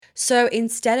So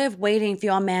instead of waiting for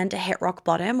your man to hit rock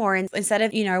bottom, or instead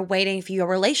of, waiting for your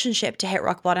relationship to hit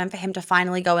rock bottom for him to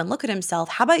finally go and look at himself,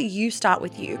 how about you start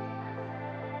with you?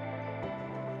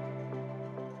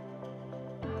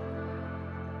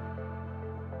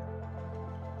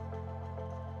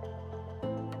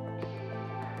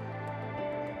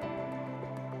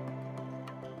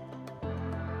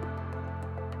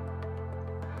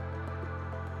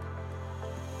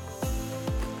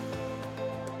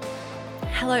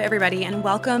 Hello, everybody, and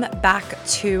welcome back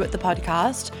to the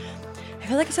podcast. I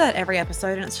feel like I say that every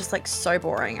episode and it's just like so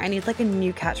boring. I need like a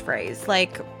new catchphrase.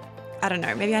 Like, I don't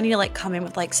know, maybe I need to like come in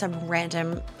with like some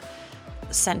random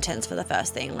sentence for the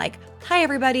first thing. Like, hi,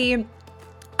 everybody.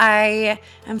 I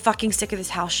am fucking sick of this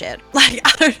house shit. Like,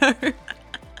 I don't know.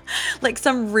 Like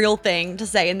some real thing to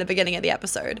say in the beginning of the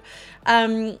episode.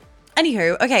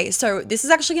 Anywho, okay, so this is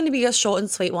actually going to be a short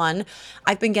and sweet one.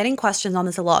 I've been getting questions on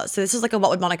this a lot. So this is like a what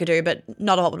would Monica do, but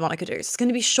not a what would Monica do. So it's going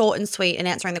to be short and sweet in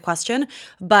answering the question,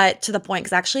 but to the point,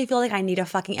 because I actually feel like I need a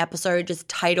fucking episode just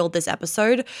titled this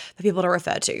episode for people to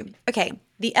refer to. Okay,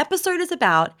 the episode is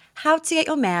about how to get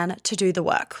your man to do the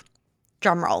work.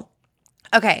 Drum roll.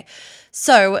 Okay,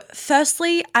 so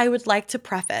firstly, I would like to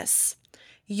preface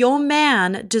your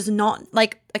man does not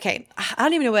okay, I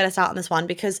don't even know where to start on this one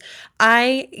because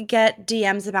I get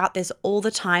DMs about this all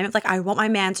the time. It's like, I want my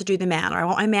man to do the man, or I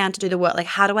want my man to do the work. Like,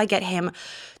 how do I get him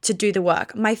to do the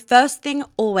work? My first thing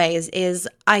always is,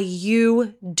 are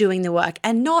you doing the work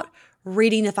and not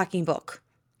reading the fucking book?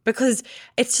 Because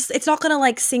it's not going to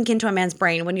like sink into a man's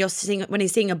brain when he's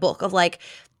seeing a book of like,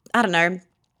 I don't know,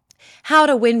 how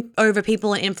to win over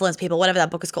people and influence people, whatever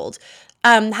that book is called.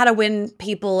 How to win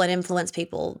people and influence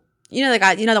people. You know the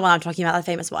guy, the one I'm talking about, the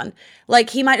famous one. Like,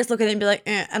 he might just look at it and be like,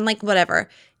 and like, whatever.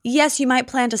 Yes, you might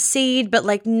plant a seed, but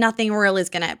like nothing really is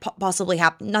going to possibly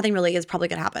happen. Nothing really is probably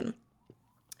going to happen.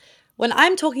 When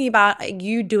I'm talking about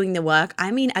you doing the work,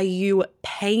 I mean, are you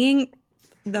paying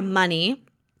the money,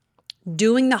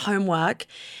 doing the homework,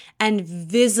 and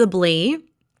visibly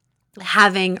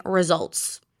having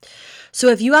results? So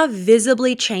if you are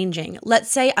visibly changing, let's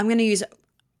say I'm going to use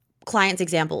clients'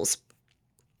 examples.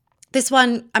 This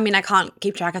one, I mean, I can't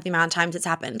keep track of the amount of times it's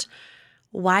happened.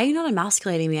 Why are you not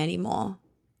emasculating me anymore?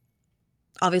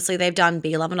 Obviously, they've done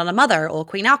B11 on a mother or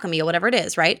Queen Alchemy or whatever it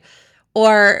is, right?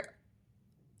 Or,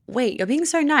 wait, you're being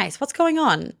so nice. What's going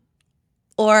on?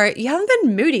 Or, you haven't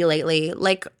been moody lately.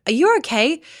 Like, are you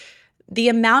okay? The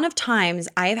amount of times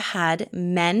I've had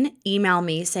men email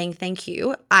me saying thank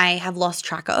you, I have lost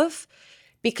track of,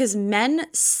 because men,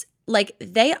 like,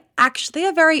 they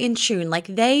are very in tune. Like,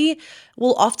 they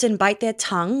will often bite their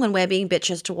tongue when we're being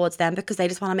bitches towards them because they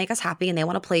just want to make us happy and they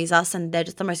want to please us and they're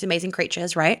just the most amazing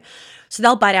creatures, right? So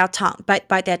they'll bite their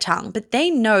tongue, but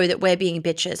they know that we're being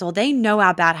bitches, or they know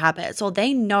our bad habits, or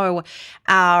they know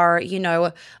our,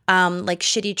 like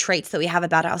shitty traits that we have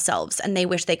about ourselves, and they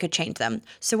wish they could change them.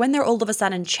 So when they're all of a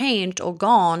sudden changed or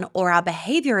gone, or our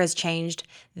behavior has changed,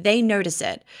 they notice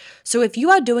it. So if you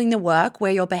are doing the work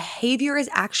where your behavior is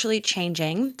actually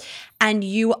changing, and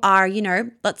you are,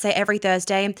 let's say every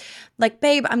Thursday, like,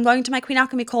 babe, I'm going to my Queen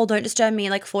Alchemy call, don't disturb me,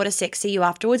 like 4 to 6, see you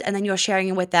afterwards. And then you're sharing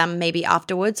it with them maybe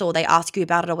afterwards, or they ask you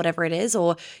about it or whatever it is,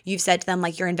 or you've said to them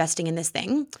like, you're investing in this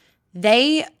thing.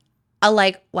 They are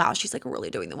like, wow, she's like really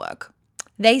doing the work.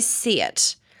 They see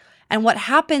it. And what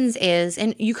happens is,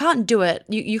 and you can't do it,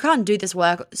 you can't do this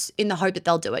work in the hope that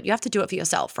they'll do it. You have to do it for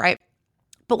yourself, right?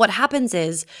 But what happens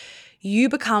is you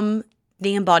become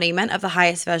the embodiment of the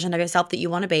highest version of yourself that you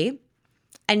want to be.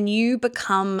 And you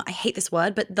become, I hate this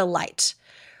word, but the light,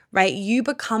 right? You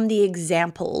become the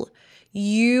example.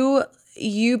 You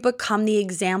become the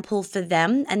example for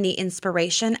them and the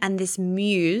inspiration and this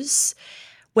muse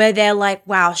where they're like,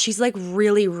 wow, she's like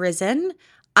really risen.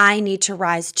 I need to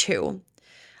rise too.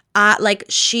 Like,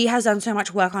 she has done so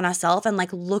much work on herself, and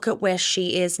like, look at where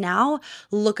she is now.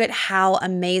 Look at how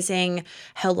amazing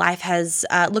her life has,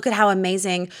 look at how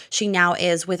amazing she now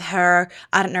is with her,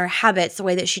 I don't know, habits, the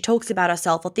way that she talks about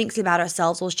herself or thinks about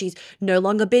herself, or she's no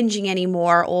longer binging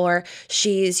anymore, or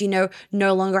she's, no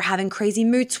longer having crazy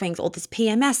mood swings, or this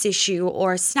PMS issue,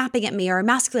 or snapping at me or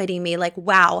emasculating me. Like,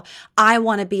 wow, I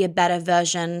want to be a better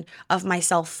version of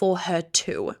myself for her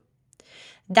too.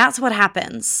 That's what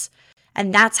happens.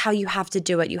 And that's how you have to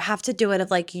do it. You have to do it of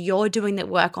like, you're doing the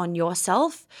work on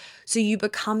yourself. So you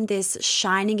become this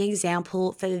shining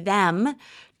example for them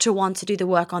to want to do the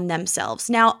work on themselves.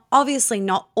 Now, obviously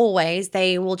not always.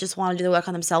 They will just want to do the work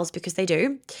on themselves because they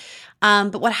do.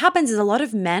 But what happens is a lot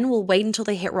of men will wait until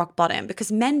they hit rock bottom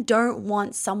because men don't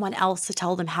want someone else to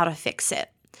tell them how to fix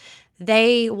it.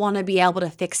 They want to be able to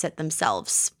fix it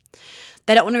themselves.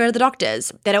 They don't want to go to the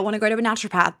doctors. They don't want to go to a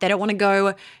naturopath. They don't want to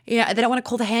go, they don't want to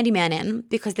call the handyman in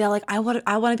because they're like, I want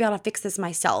to be able to fix this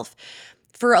myself.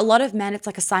 For a lot of men, it's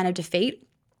like a sign of defeat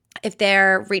if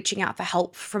they're reaching out for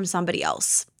help from somebody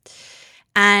else.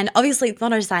 And obviously it's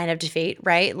not a sign of defeat,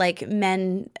 right? Like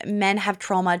men have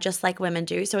trauma just like women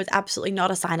do. So it's absolutely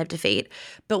not a sign of defeat.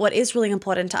 But what is really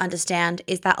important to understand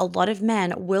is that a lot of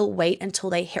men will wait until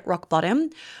they hit rock bottom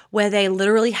where they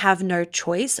literally have no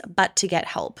choice but to get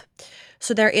help.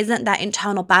 So there isn't that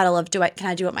internal battle of can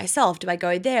I do it myself? Do I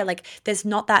go there? Like there's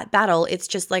not that battle. It's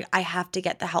just like, I have to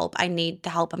get the help. I need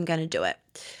the help. I'm going to do it.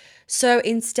 So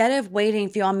instead of waiting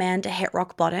for your man to hit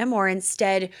rock bottom, or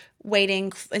instead of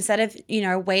waiting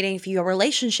for your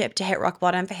relationship to hit rock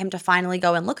bottom for him to finally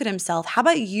go and look at himself, how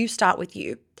about you start with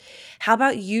you? How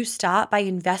about you start by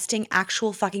investing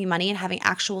actual fucking money and having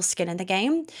actual skin in the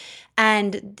game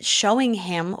and showing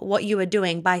him what you are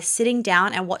doing by sitting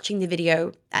down and watching the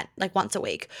video at like once a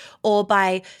week, or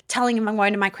by telling him I'm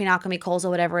going to my Queen Alchemy calls or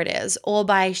whatever it is, or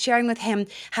by sharing with him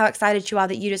how excited you are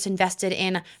that you just invested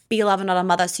in Be a Lover, Not a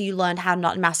Mother, so you learned how to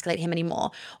not emasculate him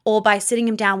anymore, or by sitting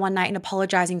him down one night and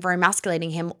apologizing for emasculating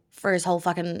him for the whole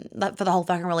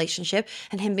fucking relationship,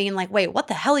 and him being like, wait, what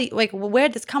the hell, where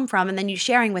did this come from? And then you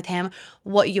sharing with him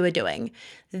what you were doing.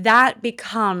 That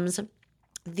becomes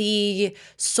the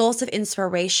source of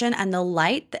inspiration and the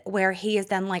light where he is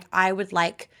then like, I would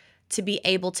like to be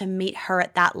able to meet her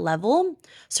at that level.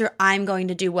 So I'm going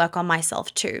to do work on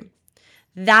myself too.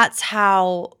 That's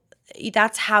how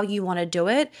you want to do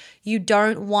it. You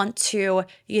don't want to,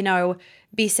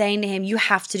 be saying to him, you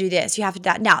have to do this, you have to do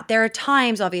that. Now, there are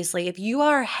times, obviously, if you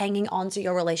are hanging on to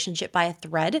your relationship by a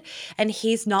thread and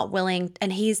he's not willing,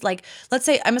 and he's like, let's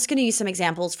say, I'm just going to use some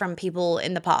examples from people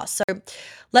in the past. So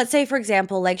let's say, for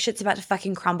example, like shit's about to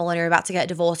fucking crumble and you're about to get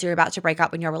divorced, you're about to break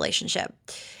up in your relationship.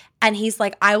 And he's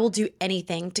like, I will do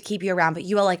anything to keep you around. But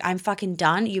you are like, I'm fucking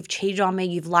done. You've cheated on me.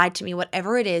 You've lied to me.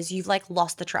 Whatever it is, you've like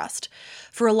lost the trust.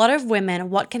 For a lot of women,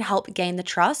 what can help gain the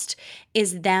trust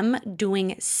is them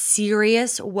doing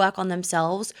serious work on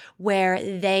themselves where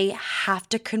they have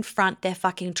to confront their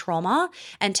fucking trauma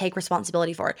and take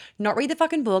responsibility for it. Not read the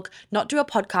fucking book, not do a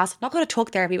podcast, not go to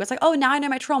talk therapy. It's like, oh, now I know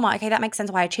my trauma. Okay, that makes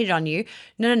sense why I cheated on you.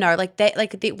 No. Like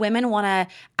the women want to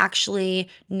actually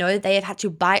know that they have had to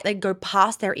go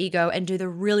past their ego and do the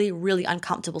really, really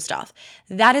uncomfortable stuff.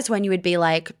 That is when you would be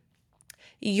like,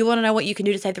 you want to know what you can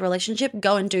do to save the relationship?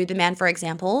 Go and do The Man, for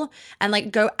example, and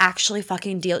like go actually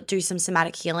fucking do some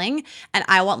somatic healing. And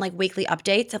I want like weekly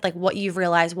updates of like what you've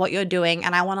realized, what you're doing,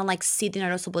 and I want to like see the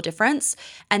noticeable difference,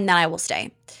 and then I will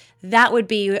stay. That would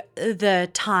be the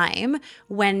time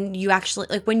when you actually,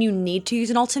 like when you need to use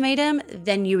an ultimatum,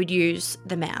 then you would use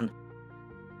The Man.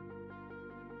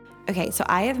 Okay, so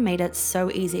I have made it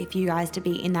so easy for you guys to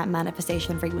be in that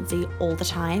manifestation frequency all the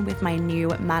time with my new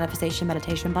manifestation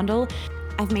meditation bundle.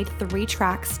 I've made 3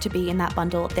 tracks to be in that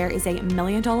bundle. There is a $1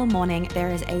 Million Morning,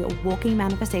 there is a walking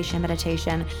manifestation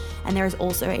meditation, and there is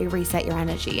also a reset your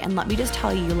energy. And let me just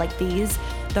tell you, like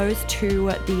those two,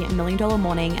 the $1 Million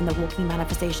Morning and the walking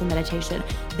manifestation meditation,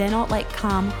 they're not like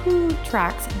calm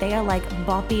tracks. They are like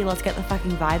boppy, let's get the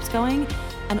fucking vibes going.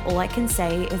 And all I can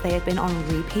say is they have been on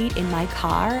repeat in my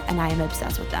car and I am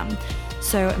obsessed with them.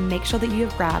 So make sure that you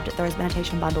have grabbed those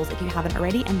meditation bundles if you haven't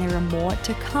already, and there are more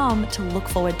to come to look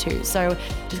forward to. So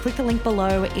just click the link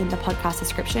below in the podcast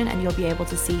description and you'll be able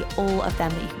to see all of them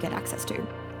that you can get access to.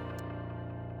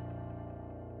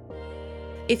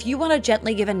 If you want to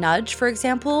gently give a nudge, for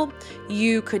example,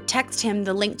 you could text him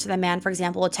the link to The Man, for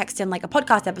example, or text him like a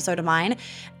podcast episode of mine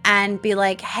and be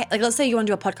like, hey, like let's say you want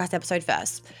to do a podcast episode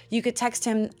first. You could text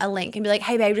him a link and be like,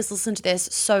 hey babe, just listen to this.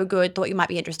 So good. Thought you might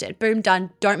be interested. Boom, done.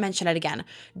 Don't mention it again.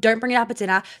 Don't bring it up at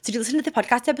dinner. So did you listen to the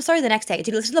podcast episode the next day? Did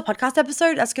you listen to the podcast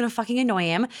episode? That's going to fucking annoy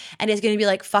him. And he's going to be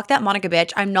like, fuck that Monica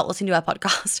bitch. I'm not listening to her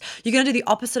podcast. You're going to do the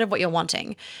opposite of what you're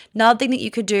wanting. Another thing that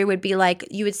you could do would be like,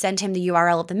 you would send him the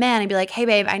URL of The Man and be like, hey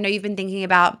babe, I know you've been thinking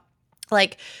about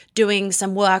like doing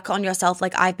some work on yourself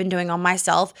like I've been doing on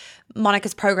myself.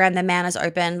 Monica's program, The Man, is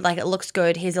open. Like it looks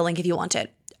good. Here's a link if you want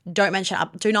it. Don't mention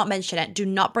it. Do not mention it. Do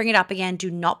not bring it up again.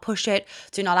 Do not push it.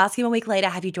 Do not ask him a week later,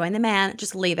 have you joined The Man?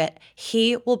 Just leave it.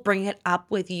 He will bring it up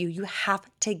with you. You have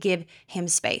to give him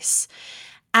space.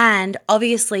 And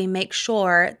obviously make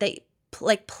sure that,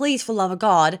 like, please, for love of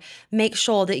God, make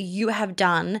sure that you have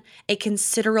done a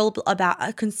considerable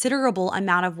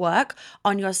amount of work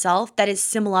on yourself that is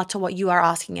similar to what you are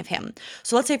asking of him.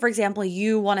 So let's say, for example,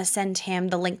 you want to send him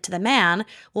the link to The Man.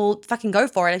 Well, fucking go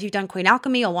for it. If you've done Queen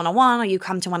Alchemy or 101, or you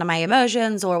come to one of my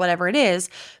immersions or whatever it is.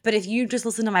 But if you just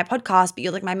listen to my podcast, but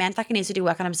you're like, my man fucking needs to do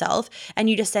work on himself, and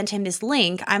you just send him this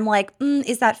link, I'm like,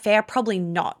 is that fair? Probably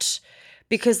not.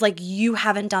 because like you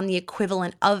haven't done the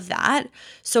equivalent of that.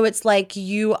 So it's like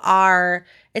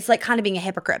it's like kind of being a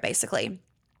hypocrite basically.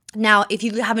 Now, if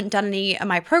you haven't done any of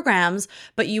my programs,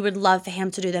 but you would love for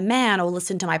him to do the man or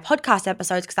listen to my podcast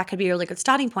episodes, because that could be a really good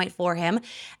starting point for him,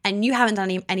 and you haven't done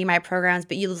any of my programs,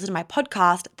 but you listen to my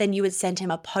podcast, then you would send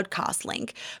him a podcast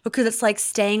link, because it's like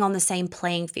staying on the same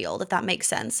playing field, if that makes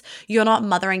sense. You're not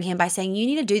mothering him by saying, you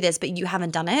need to do this, but you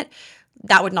haven't done it.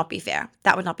 That would not be fair.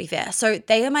 That would not be fair. So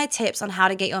they are my tips on how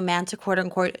to get your man to quote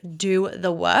unquote do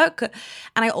the work.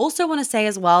 And I also want to say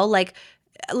as well, like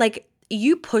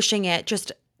you pushing it,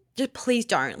 just please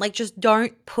don't. Like, just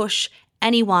don't push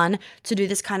anyone to do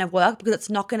this kind of work, because it's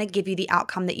not going to give you the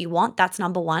outcome that you want. That's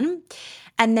number one.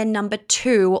 And then number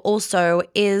two also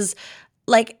is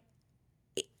like,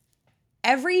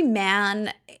 every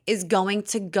man is going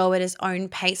to go at his own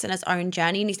pace and his own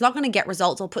journey, and he's not going to get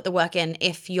results or put the work in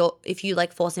if you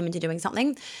like force him into doing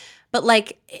something. But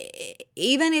like,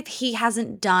 even if he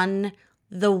hasn't done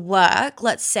the work,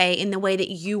 let's say in the way that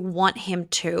you want him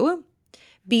to,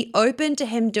 be open to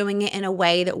him doing it in a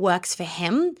way that works for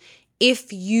him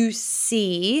if you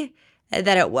see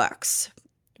that it works,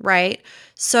 right?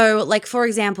 So like, for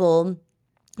example,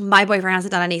 my boyfriend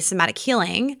hasn't done any somatic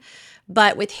healing,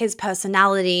 but with his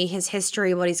personality, his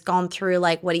history, what he's gone through,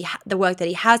 like the work that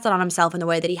he has done on himself and the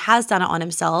way that he has done it on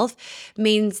himself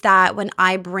means that when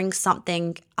I bring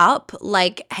something up,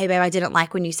 like, hey babe, I didn't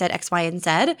like when you said X, Y, and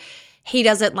Z, he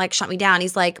doesn't like shut me down.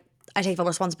 He's like, I take full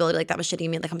responsibility, like that was shitty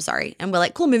of me, like I'm sorry. And we're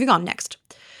like, cool, moving on, next.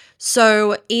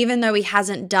 So even though he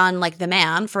hasn't done like the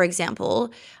man, for example,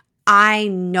 I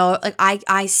know, like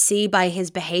I see by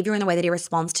his behavior and the way that he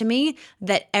responds to me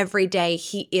that every day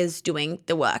he is doing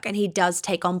the work, and he does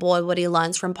take on board what he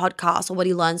learns from podcasts or what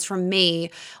he learns from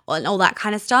me and all that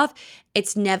kind of stuff.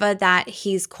 It's never that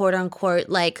he's quote unquote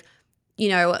like, you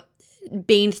know,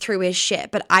 been through his shit,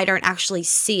 but I don't actually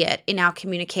see it in our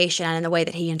communication and in the way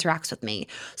that he interacts with me.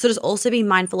 So just also be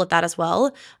mindful of that as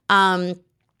well.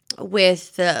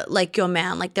 With like your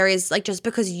man, like there is like, just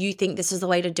because you think this is the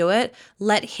way to do it,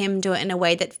 let him do it in a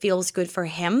way that feels good for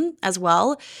him as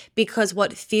well, because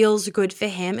what feels good for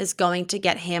him is going to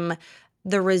get him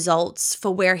the results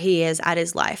for where he is at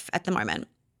his life at the moment.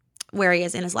 Where he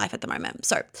is in his life at the moment.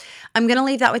 So I'm going to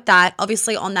leave that with that.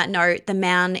 Obviously, on that note, the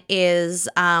man is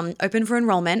open for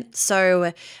enrollment.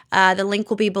 So the link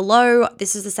will be below.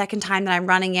 This is the second time that I'm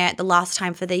running it, the last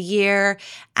time for the year.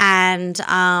 And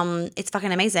it's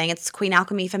fucking amazing. It's Queen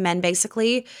Alchemy for men,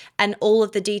 basically. And all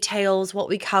of the details, what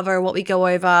we cover, what we go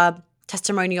over,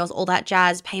 testimonials, all that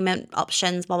jazz, payment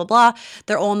options, blah, blah, blah.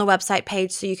 They're all on the website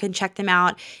page, so you can check them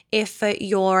out. If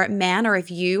your man or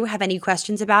if you have any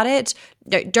questions about it,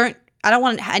 I don't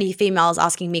want any females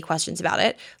asking me questions about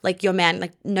it. Like your man,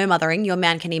 like no mothering, your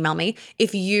man can email me.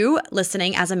 If you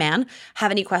listening as a man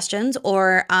have any questions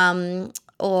or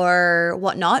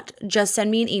whatnot, just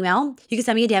send me an email. You can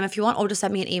send me a DM if you want, or just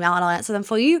send me an email and I'll answer them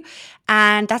for you.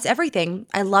 And that's everything.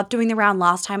 I loved doing the round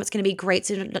last time. It's going to be great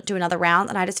to do another round.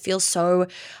 And I just feel so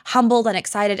humbled and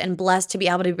excited and blessed to be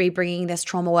able to be bringing this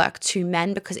trauma work to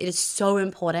men, because it is so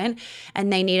important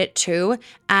and they need it too.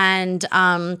 And,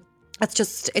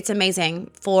 it's amazing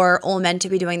for all men to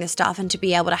be doing this stuff and to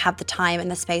be able to have the time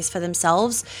and the space for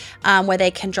themselves, where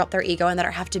they can drop their ego and they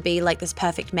don't have to be like this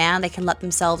perfect man. They can let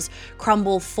themselves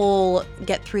crumble, fall,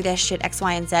 get through their shit, X,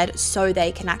 Y, and Z, so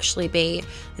they can actually be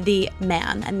the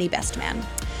man and the best man.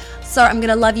 So I'm going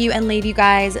to love you and leave you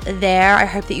guys there. I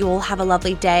hope that you all have a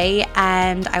lovely day,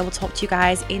 and I will talk to you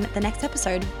guys in the next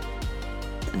episode.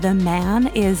 The Man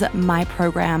is my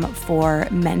program for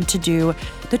men to do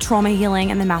the trauma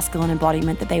healing and the masculine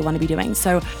embodiment that they want to be doing.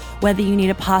 So whether you need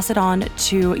to pass it on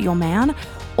to your man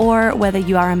or whether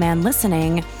you are a man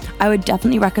listening, I would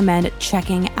definitely recommend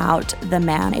checking out The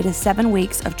Man. It is 7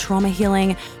 weeks of trauma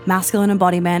healing, masculine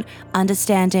embodiment,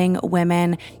 understanding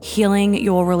women, healing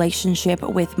your relationship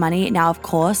with money. Now, of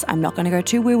course, I'm not going to go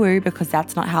too woo-woo because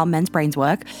that's not how men's brains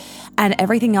work, and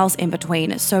everything else in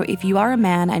between. So if you are a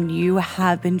man and you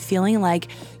have been feeling like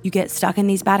you get stuck in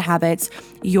these bad habits,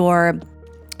 you're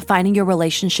finding your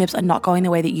relationships are not going the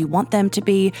way that you want them to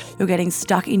be, you're getting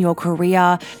stuck in your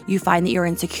career, you find that your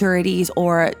insecurities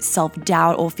or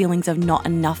self-doubt or feelings of not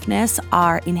enoughness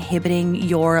are inhibiting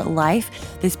your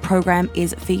life, this program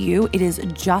is for you. It is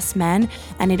just men,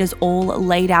 and it is all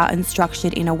laid out and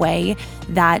structured in a way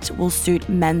that will suit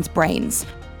men's brains.